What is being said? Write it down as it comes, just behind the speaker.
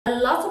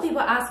Lots of people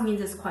ask me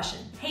this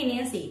question. Hey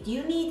Nancy, do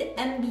you need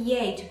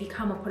MBA to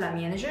become a product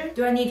manager?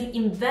 Do I need to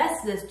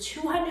invest this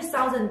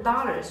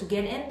 $200,000 to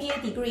get an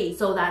MBA degree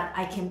so that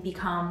I can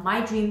become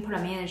my dream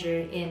product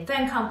manager in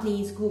FAANG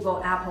companies,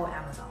 Google, Apple,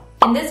 Amazon?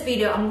 In this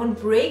video, I'm going to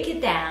break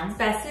it down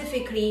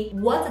specifically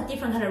what the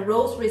different kind of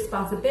roles,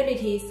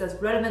 responsibilities that's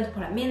relevant to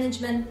product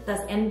management.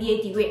 Does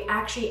MBA degree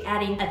actually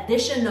adding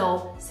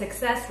additional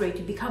success rate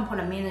to become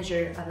product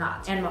manager or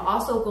not? And we're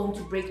also going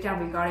to break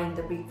down regarding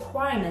the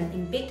requirement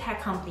in big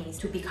tech companies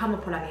to become a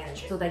product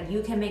manager so that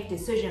you can make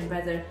decision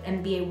whether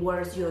MBA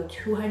worth your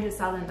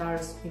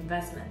 $200,000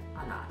 investment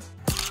or not.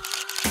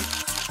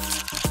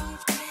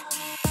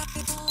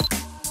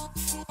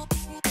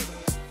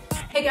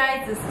 Hey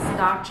guys, this is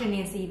Dr.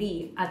 Nancy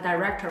Li, a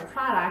director of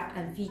product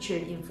and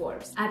featured in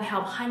Forbes. I've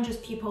helped hundreds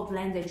of people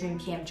land their dream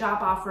PM job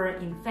offer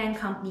in FAANG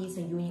companies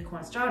and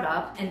unicorn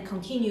startups and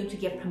continue to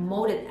get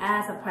promoted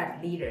as a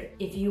product leader.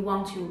 If you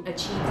want to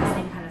achieve the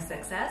same kind of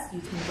success, you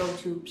can go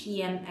to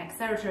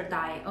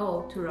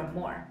pmaccelerator.io to learn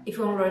more. If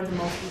you want to learn the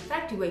most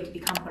effective way to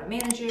become product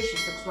manager, you should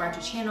subscribe to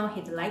the channel,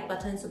 hit the like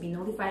button so be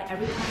notified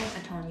every time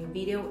I turn a new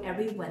video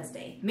every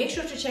Wednesday. Make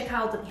sure to check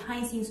out the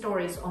behind-the-scenes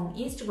stories on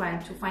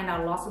Instagram to find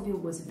out lots of people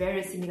with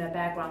very similar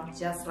background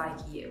just like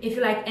you. If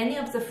you like any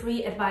of the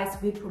free advice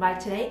we provide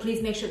today,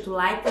 please make sure to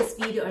like this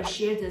video and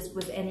share this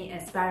with any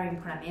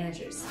aspiring product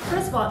managers.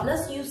 First of all,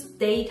 let's use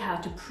data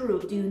to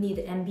prove do you need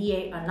an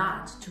MBA or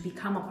not to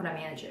become a product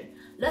manager.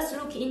 Let's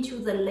look into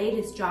the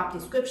latest job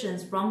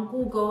descriptions from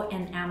Google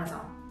and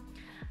Amazon.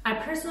 I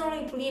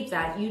personally believe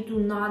that you do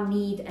not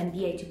need an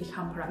MBA to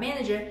become product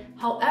manager.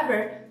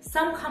 However,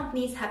 some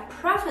companies have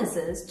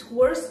preferences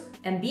towards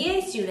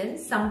MBA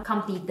students. Some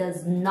company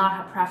does not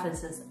have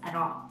preferences at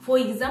all. For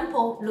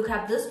example, look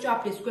at this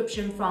job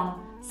description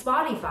from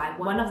Spotify,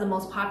 one of the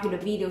most popular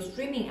video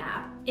streaming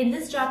app. In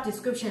this job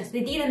description,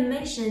 they didn't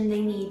mention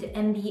they need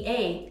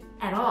MBA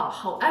at all.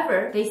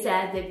 However, they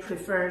said they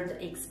prefer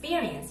the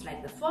experience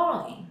like the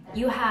following.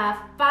 You have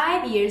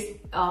 5 years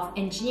of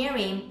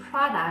engineering,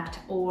 product,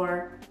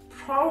 or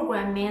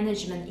program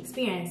management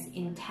experience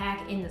in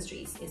tech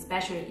industries,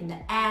 especially in the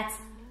ads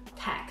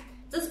tech.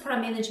 This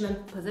product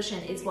management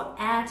position is for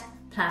ad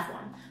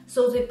platform.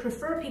 So they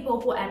prefer people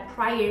who had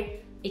prior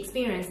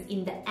experience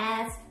in the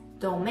ads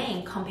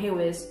domain compared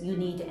with you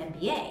need an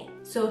MBA.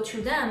 So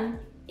to them,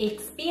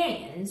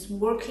 experience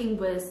working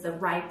with the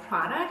right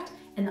product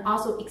and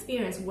also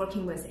experience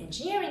working with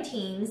engineering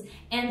teams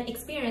and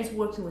experience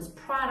working with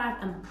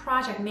product and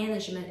project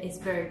management is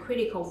very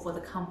critical for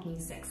the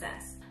company's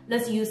success.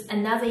 Let's use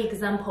another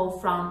example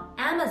from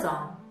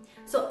Amazon.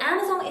 So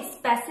Amazon is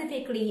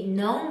specifically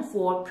known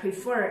for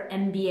preferred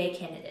MBA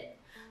candidate.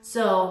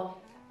 So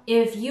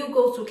if you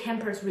go to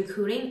campus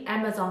recruiting,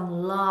 Amazon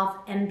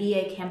love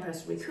MBA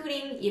campus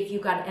recruiting. If you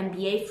got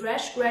MBA,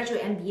 fresh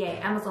graduate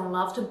MBA, Amazon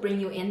love to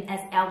bring you in as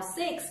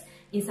L6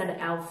 instead of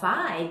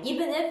L5,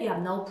 even if you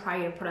have no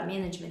prior product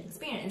management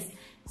experience.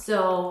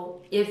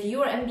 So if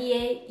you're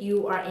MBA,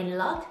 you are in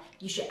luck.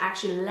 You should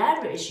actually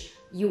leverage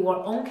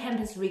your own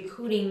campus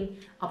recruiting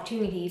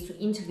opportunities to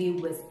interview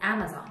with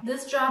Amazon.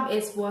 This job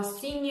is for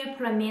senior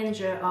product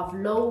manager of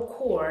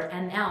low-core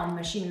ML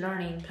machine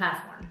learning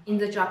platform. In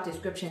the job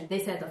description, they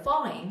said the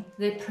following.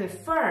 They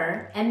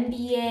prefer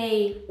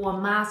MBA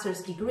or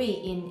master's degree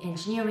in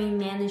engineering,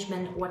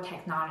 management, or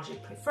technology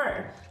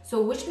preferred.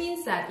 So which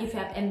means that if you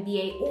have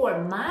MBA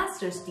or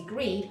master's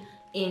degree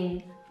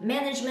in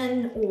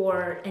management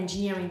or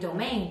engineering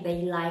domain,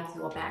 they like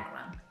your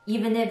background,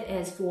 even if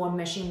it's for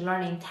machine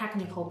learning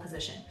technical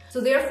position.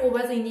 So therefore,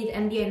 whether you need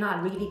MBA or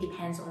not really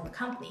depends on the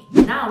company.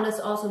 Now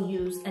let's also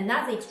use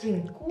another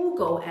extreme,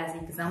 Google as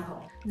an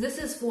example. This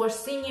is for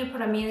senior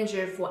product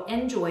manager for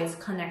Android's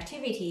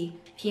connectivity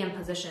PM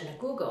position at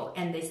Google,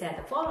 and they said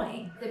the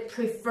following. They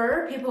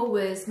prefer people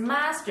with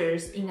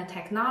masters in a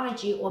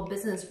technology or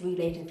business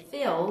related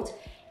field,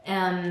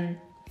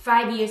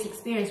 5 years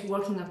experience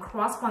working a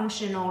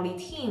cross-functionally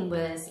team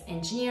with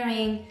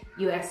engineering,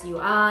 UX,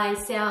 UI,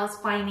 sales,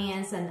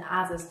 finance, and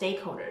other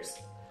stakeholders.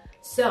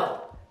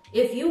 So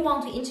if you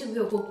want to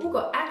interview for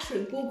Google,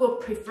 actually Google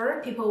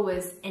prefer people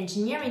with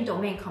engineering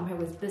domain compared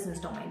with business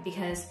domain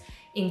because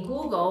in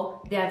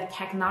Google, they're a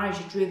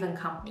technology-driven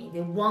company.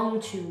 They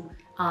want to,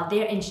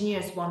 their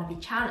engineers want to be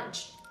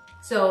challenged.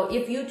 So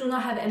if you do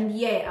not have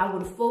MBA, I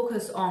would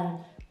focus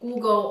on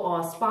Google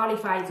or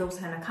Spotify, those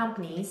kind of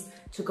companies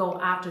to go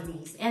after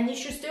these. And you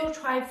should still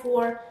try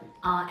for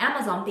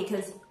Amazon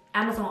because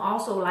Amazon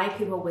also like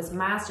people with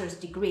master's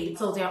degree.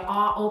 So they are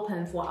all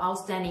open for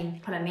outstanding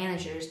product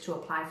managers to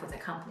apply for their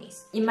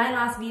companies. In my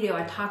last video,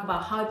 I talked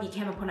about how I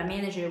became a product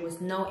manager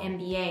with no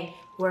MBA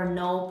or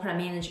no product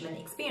management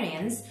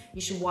experience.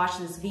 You should watch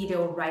this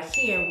video right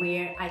here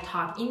where I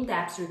talk in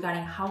depth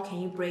regarding how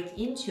can you break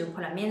into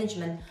product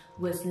management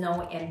with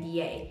no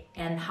MBA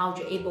and how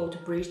you're able to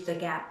bridge the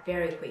gap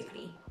very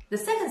quickly. The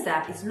second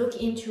step is look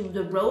into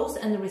the roles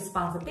and the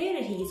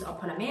responsibilities of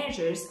product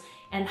managers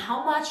and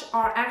how much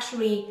are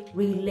actually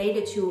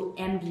related to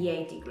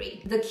MBA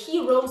degree. The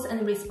key roles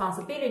and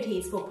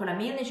responsibilities for product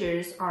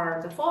managers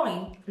are the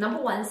following.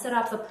 Number one, set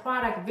up the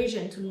product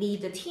vision to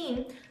lead the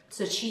team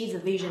to achieve the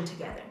vision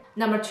together.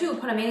 Number two,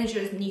 product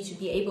managers need to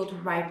be able to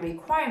write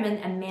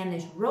requirement and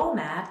manage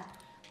roadmap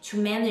to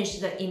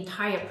manage the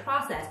entire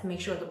process to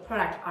make sure the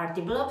products are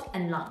developed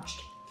and launched.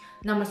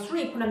 Number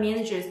three, product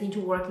managers need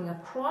to work in a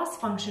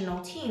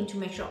cross-functional team to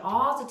make sure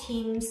all the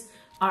teams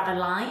are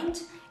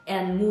aligned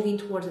and moving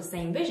towards the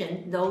same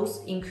vision.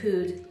 Those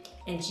include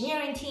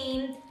engineering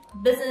team,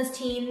 business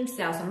team,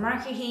 sales and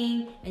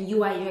marketing, and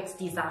UI UX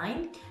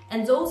design.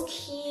 And those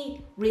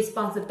key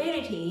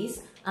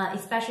responsibilities,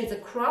 especially the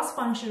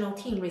cross-functional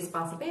team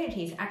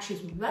responsibilities, actually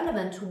is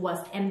relevant to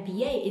what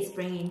MBA is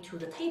bringing to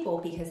the table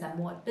because I'm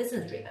more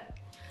business-driven.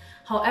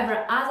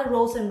 However, other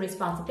roles and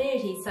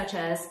responsibilities such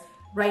as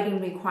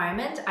writing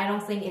requirement, I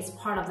don't think it's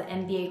part of the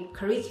MBA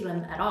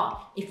curriculum at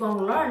all. If you want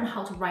to learn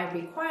how to write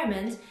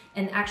requirements,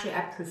 and actually I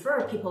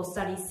prefer people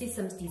study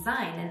systems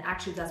design, and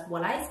actually that's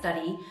what I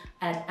study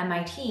at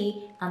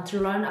MIT to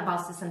learn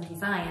about systems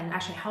design, and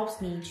actually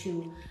helps me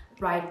to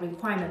write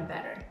requirement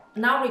better.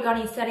 Now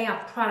regarding setting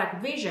up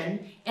product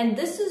vision, and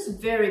this is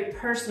very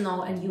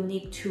personal and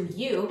unique to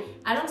you,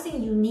 I don't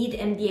think you need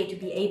MBA to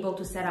be able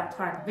to set up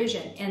product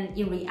vision. And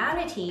in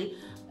reality,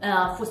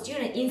 for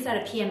students inside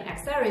a PM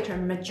accelerator,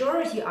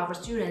 majority of our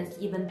students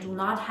even do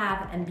not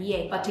have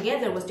MBA, but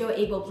together we're still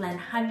able to land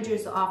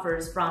hundreds of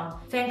offers from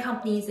fan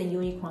companies and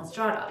unicorn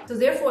startups. So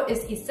therefore,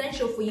 it's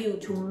essential for you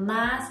to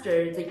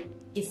master the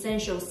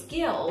essential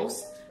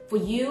skills for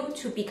you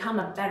to become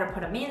a better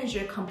product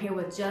manager compared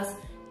with just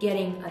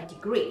getting a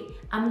degree.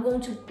 I'm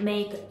going to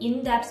make an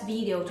in-depth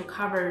video to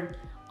cover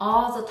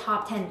all the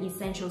top 10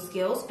 essential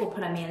skills for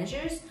product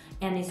managers,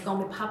 and it's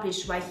going to be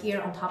published right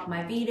here on top of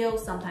my video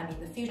sometime in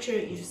the future.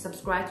 You should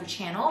subscribe to the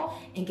channel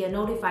and get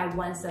notified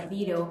once a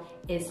video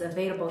is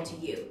available to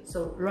you.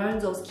 So learn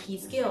those key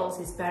skills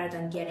is better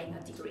than getting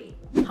a degree.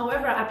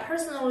 However, I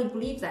personally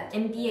believe that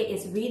MBA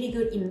is really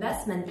good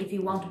investment if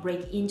you want to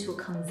break into a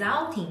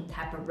consulting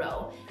type of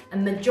role. A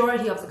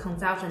majority of the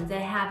consultants,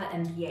 they have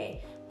an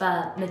MBA.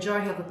 But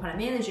majority of the product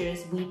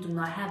managers, we do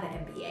not have an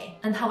MBA.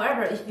 And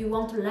however, if you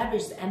want to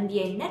leverage the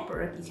MBA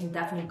network, you can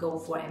definitely go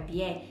for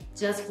MBA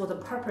just for the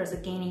purpose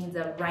of gaining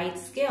the right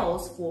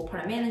skills for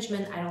product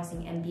management. I don't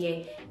think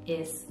MBA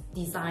is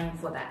designed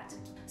for that.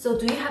 So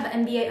do you have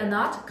an MBA or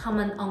not?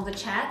 Comment on the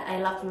chat. I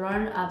love to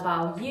learn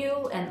about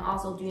you. And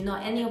also, do you know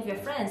any of your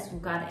friends who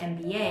got an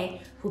MBA,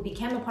 who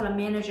became a product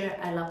manager?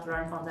 I love to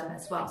learn from them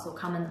as well. So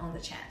comment on the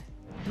chat.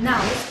 Now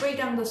let's break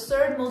down the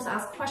third most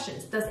asked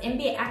questions. Does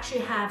MBA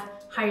actually have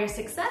higher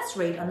success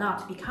rate or not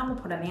to become a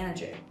product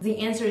manager? The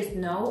answer is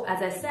no.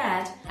 As I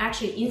said,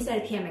 actually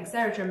inside PM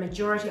Accelerator,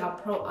 majority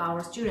of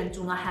our students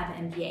do not have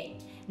an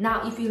MBA.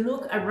 Now, if you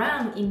look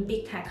around in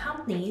big tech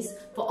companies,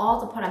 for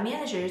all the product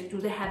managers, do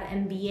they have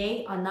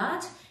MBA or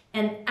not?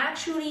 And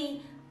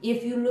actually,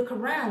 if you look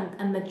around,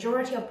 a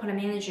majority of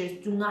product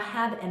managers do not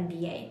have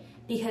MBA.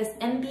 Because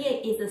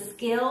MBA is a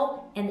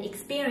skill and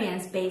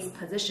experience-based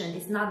position.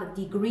 It's not a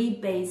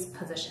degree-based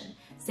position.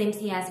 Same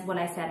thing as what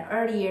I said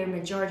earlier,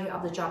 majority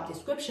of the job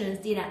descriptions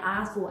didn't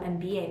ask for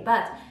MBA,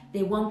 but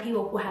they want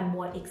people who have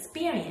more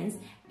experience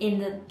in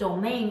the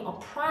domain of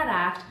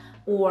product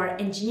or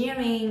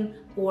engineering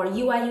or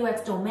UI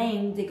UX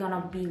domain they're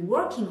gonna be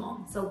working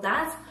on. So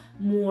that's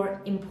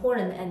more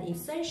important and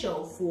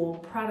essential for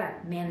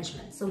product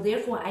management. So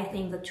therefore, I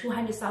think the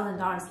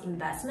 $200,000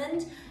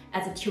 investment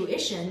as a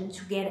tuition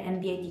to get an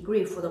MBA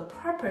degree for the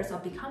purpose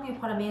of becoming a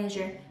product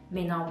manager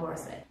may not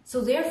worth it.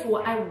 So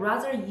therefore, I'd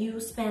rather you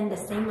spend the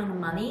same amount of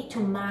money to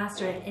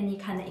master any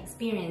kind of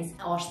experience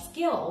or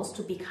skills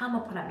to become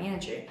a product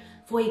manager.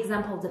 For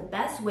example, the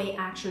best way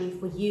actually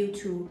for you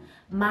to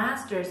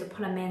master the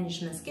product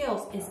management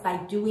skills is by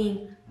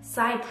doing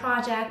side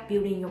project,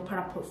 building your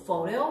product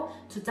portfolio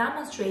to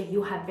demonstrate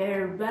you have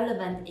very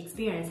relevant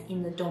experience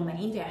in the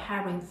domain they're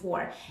hiring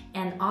for,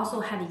 and also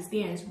have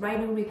experience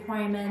writing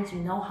requirements, you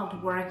know how to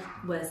work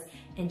with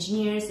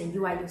engineers and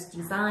UI UX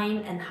design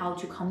and how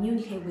to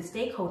communicate with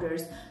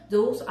stakeholders.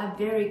 Those are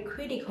very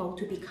critical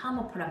to become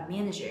a product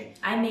manager.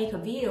 I make a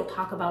video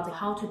talk about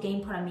how to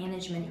gain product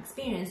management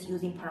experience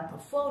using product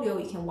portfolio.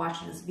 You can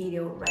watch this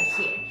video right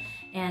here.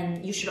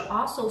 And you should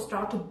also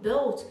start to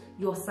build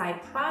your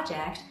side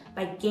project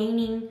by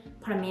gaining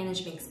product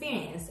management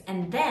experience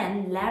and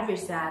then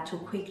leverage that to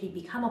quickly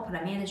become a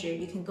product manager.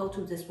 You can go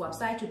to this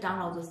website to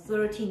download the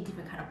 13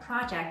 different kind of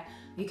projects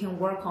you can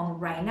work on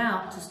right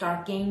now to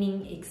start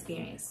gaining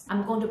experience.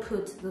 I'm going to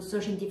put the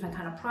 13 different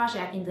kind of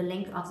project in the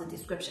link of the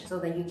description so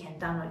that you can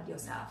download it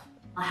yourself.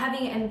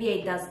 Having an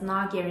MBA does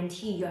not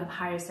guarantee you have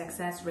higher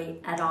success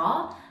rate at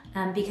all,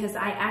 because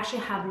I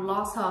actually have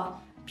lots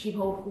of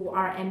people who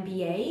are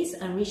MBAs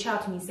and reach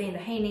out to me saying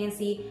that, hey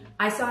Nancy,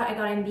 I saw I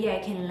got an MBA,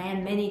 I can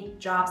land many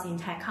jobs in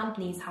tech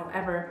companies.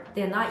 However,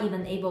 they're not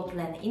even able to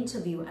land an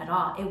interview at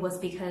all. It was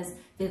because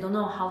they don't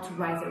know how to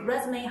write their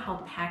resume, how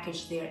to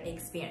package their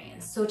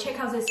experience. So check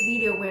out this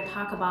video where I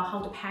talk about how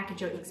to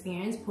package your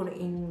experience, put it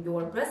in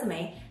your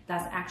resume.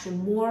 That's actually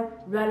more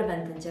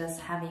relevant than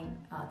just having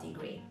a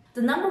degree.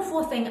 The number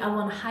 4 thing I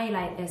want to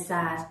highlight is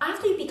that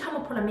after you become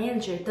a product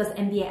manager, does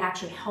MBA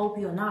actually help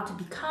you or not to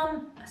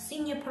become a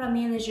senior product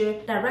manager,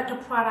 director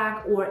of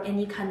product, or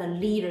any kind of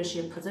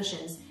leadership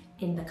positions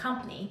in the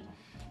company?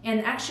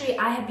 And actually,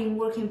 I have been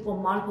working for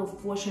multiple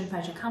Fortune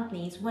 500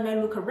 companies. When I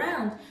look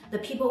around, the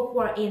people who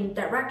are in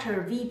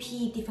director,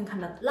 VP, different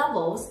kind of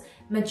levels,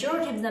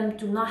 majority of them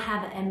do not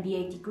have an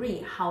MBA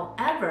degree.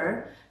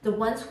 However, the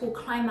ones who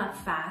climb up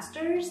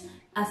faster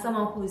are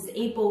someone who is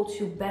able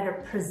to better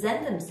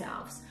present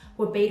themselves,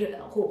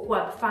 who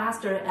are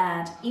faster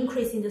at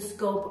increasing the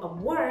scope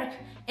of work.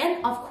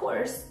 And of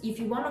course, if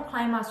you want to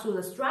climb up through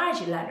the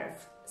strategy ladder,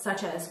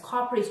 such as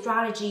corporate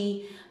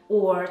strategy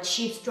or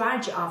chief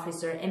strategy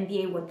officer,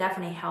 MBA will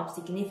definitely help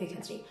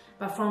significantly.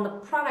 But from the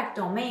product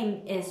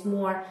domain, is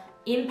more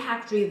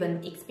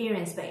impact-driven,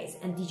 experience-based.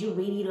 And did you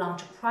really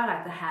launch a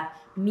product that have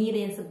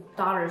millions of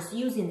dollars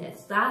using it?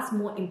 That's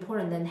more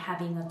important than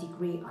having a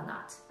degree or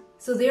not.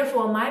 So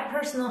therefore, my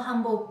personal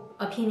humble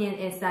opinion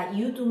is that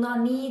you do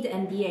not need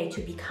MBA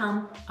to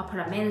become a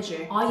product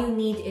manager. All you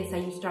need is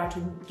that you start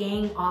to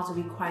gain all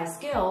the required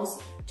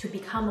skills to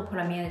become a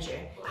product manager.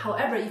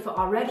 However, if you're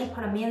already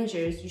product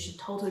managers, you should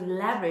totally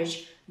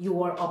leverage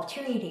your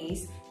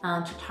opportunities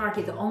to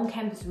target the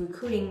on-campus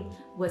recruiting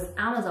with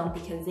Amazon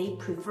because they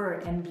prefer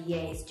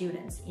MBA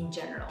students in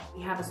general.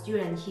 We have a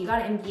student, he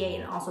got an MBA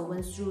and also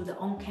went through the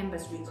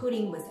on-campus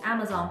recruiting with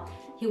Amazon.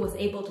 He was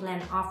able to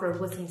land an offer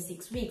within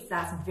 6 weeks.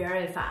 That's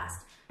very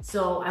fast.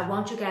 So I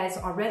want you guys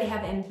already have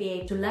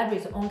MBA to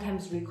leverage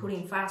on-campus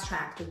recruiting fast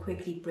track to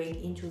quickly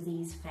break into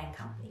these FAANG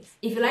companies.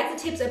 If you like the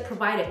tips I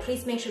provided,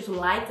 please make sure to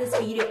like this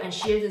video and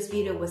share this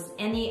video with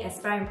any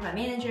aspiring product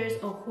managers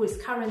or who is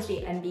currently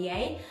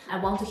MBA. I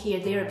want to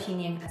hear their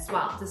opinion as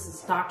well. This is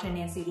Dr.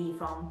 Nancy Li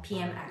from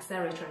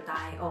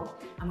PMAccelerator.io.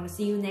 I'm going to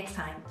see you next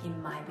time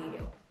in my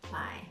video.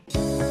 Bye.